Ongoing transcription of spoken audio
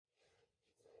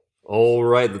All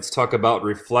right, let's talk about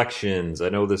reflections. I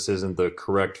know this isn't the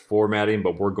correct formatting,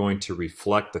 but we're going to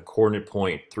reflect the coordinate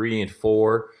point 3 and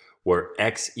 4 where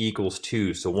x equals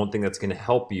 2. So one thing that's going to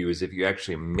help you is if you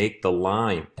actually make the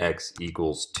line x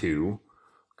equals 2,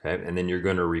 okay, and then you're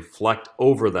going to reflect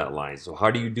over that line. So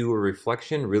how do you do a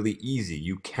reflection? Really easy.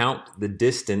 You count the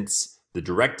distance, the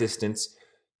direct distance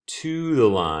to the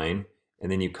line,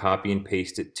 and then you copy and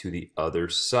paste it to the other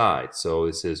side. So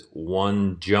this is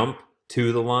one jump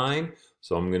to the line.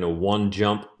 So I'm going to one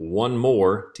jump one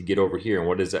more to get over here. And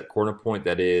what is that corner point?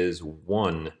 That is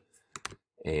 1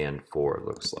 and 4, it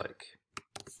looks like.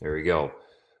 There we go.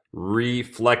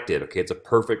 Reflected. Okay, it's a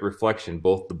perfect reflection.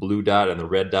 Both the blue dot and the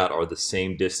red dot are the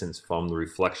same distance from the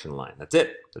reflection line. That's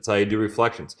it. That's how you do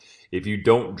reflections. If you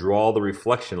don't draw the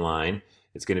reflection line,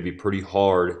 it's going to be pretty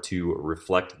hard to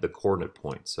reflect the coordinate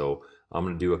point. So I'm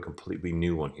going to do a completely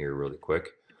new one here really quick.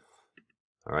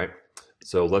 All right.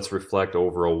 So let's reflect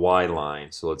over a y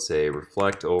line. So let's say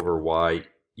reflect over y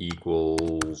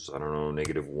equals, I don't know,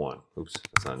 -1. Oops,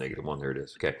 that's not -1. There it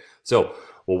is. Okay. So,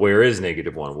 well, where is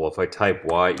 -1? Well, if I type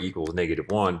y equals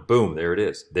 -1, boom, there it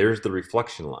is. There's the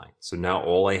reflection line. So now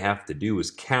all I have to do is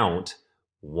count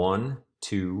 1,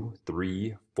 2,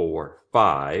 3, 4,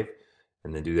 5,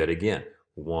 and then do that again.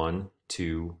 1,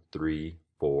 2, 3,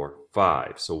 4,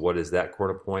 5. So what is that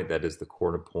corner point? That is the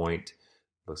corner point.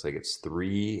 Looks like it's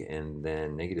 3 and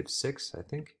then -6, I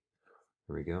think.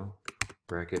 Here we go.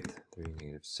 Bracket 3,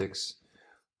 -6.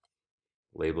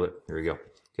 Label it. Here we go.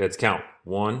 Okay, let's count.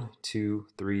 1, 2,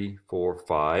 3, 4,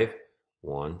 5.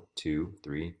 1, 2,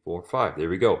 3, 4, 5. There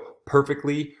we go.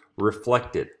 Perfectly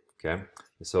reflected. Okay.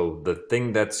 So the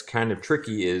thing that's kind of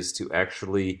tricky is to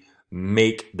actually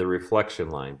make the reflection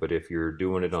line. But if you're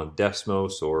doing it on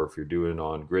Desmos or if you're doing it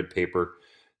on grid paper,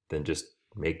 then just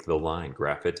make the line,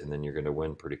 graph it, and then you're going to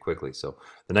win pretty quickly. So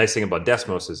the nice thing about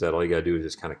Desmos is that all you got to do is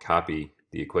just kind of copy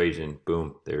the equation.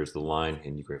 Boom, there's the line,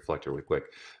 and you can reflect it really quick.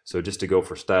 So just to go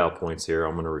for style points here,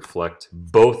 I'm going to reflect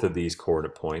both of these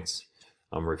coordinate points.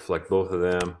 I'm going to reflect both of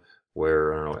them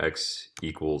where, I don't know, x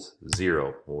equals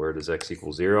 0. Well, where does x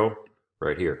equal 0?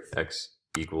 Right here, x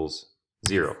equals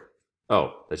 0.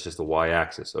 Oh, that's just the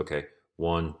y-axis. Okay,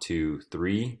 1, 2,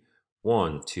 3,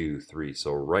 1, 2, 3.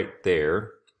 So right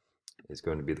there is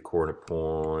going to be the coordinate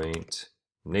point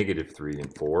 -3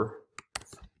 and 4.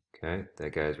 Okay,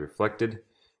 that guy's reflected.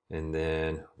 And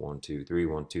then 1, 2, 3,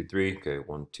 1, 2, 3. Okay,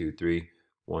 1, 2, 3,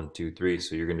 1, 2, 3.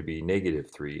 So you're going to be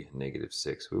 -3,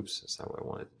 -6. Oops, that's not what I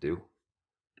wanted to do.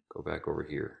 Go back over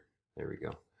here. There we go.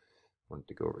 I wanted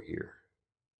to go over here.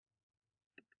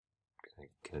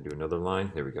 Can I do another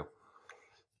line? There we go.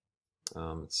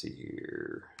 Let's see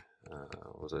here.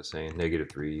 What was I saying?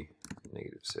 -3,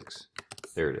 -6.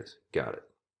 There it is. Got it.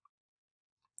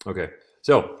 Okay,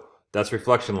 so that's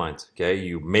reflection lines. Okay,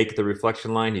 you make the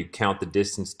reflection line, you count the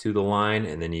distance to the line,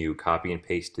 and then you copy and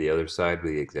paste to the other side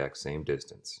with the exact same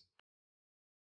distance.